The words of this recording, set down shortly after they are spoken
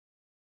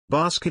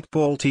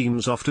Basketball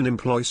teams often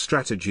employ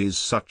strategies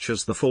such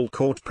as the full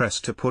court press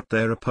to put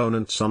their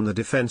opponents on the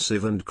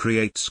defensive and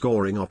create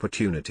scoring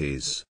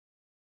opportunities.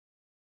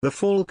 The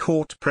full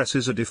court press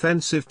is a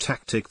defensive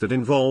tactic that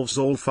involves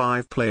all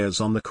 5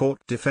 players on the court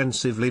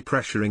defensively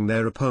pressuring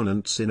their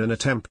opponents in an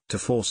attempt to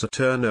force a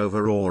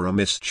turnover or a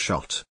missed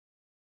shot.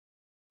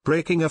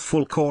 Breaking a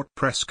full court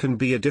press can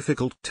be a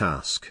difficult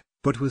task,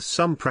 but with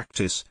some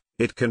practice,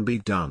 it can be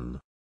done.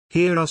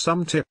 Here are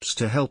some tips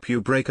to help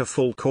you break a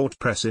full court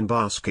press in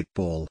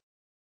basketball.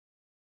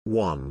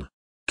 1.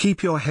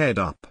 Keep your head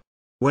up.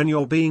 When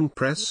you're being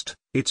pressed,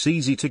 it's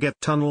easy to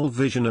get tunnel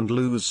vision and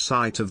lose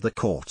sight of the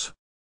court.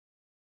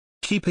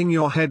 Keeping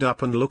your head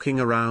up and looking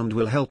around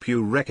will help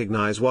you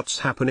recognize what's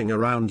happening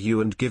around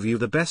you and give you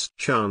the best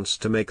chance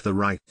to make the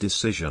right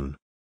decision.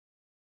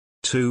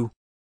 2.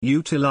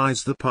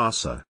 Utilize the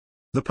passer.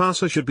 The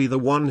passer should be the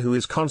one who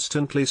is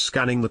constantly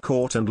scanning the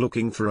court and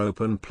looking for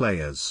open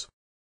players.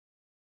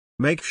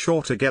 Make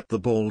sure to get the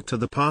ball to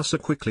the passer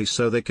quickly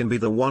so they can be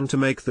the one to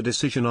make the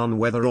decision on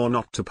whether or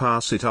not to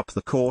pass it up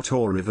the court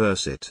or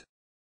reverse it.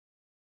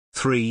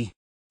 3.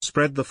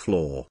 Spread the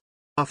floor.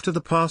 After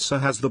the passer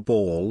has the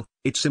ball,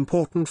 it's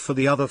important for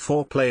the other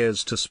 4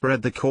 players to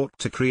spread the court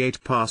to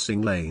create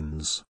passing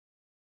lanes.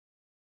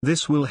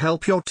 This will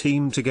help your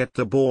team to get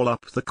the ball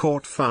up the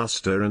court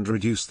faster and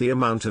reduce the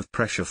amount of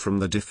pressure from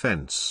the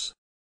defense.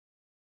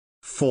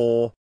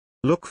 4.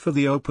 Look for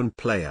the open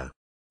player.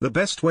 The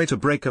best way to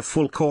break a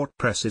full court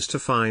press is to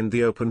find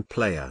the open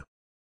player.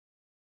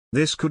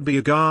 This could be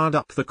a guard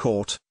up the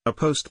court, a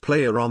post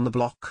player on the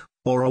block,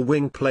 or a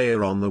wing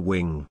player on the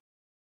wing.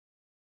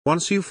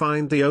 Once you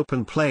find the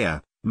open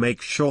player,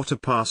 make sure to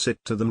pass it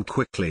to them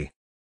quickly.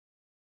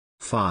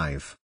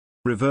 5.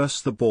 Reverse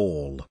the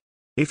ball.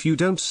 If you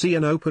don't see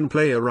an open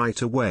player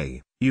right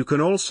away, you can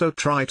also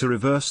try to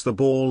reverse the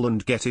ball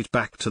and get it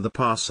back to the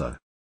passer.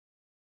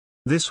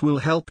 This will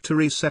help to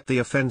reset the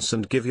offense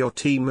and give your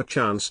team a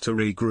chance to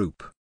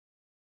regroup.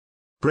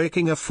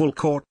 Breaking a full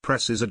court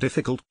press is a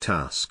difficult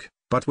task,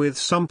 but with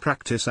some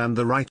practice and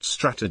the right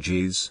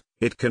strategies,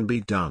 it can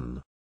be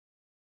done.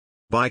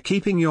 By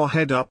keeping your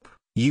head up,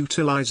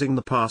 utilizing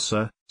the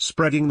passer,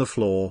 spreading the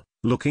floor,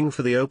 looking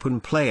for the open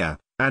player,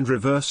 and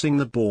reversing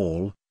the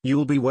ball,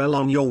 you'll be well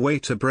on your way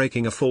to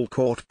breaking a full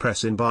court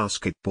press in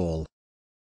basketball.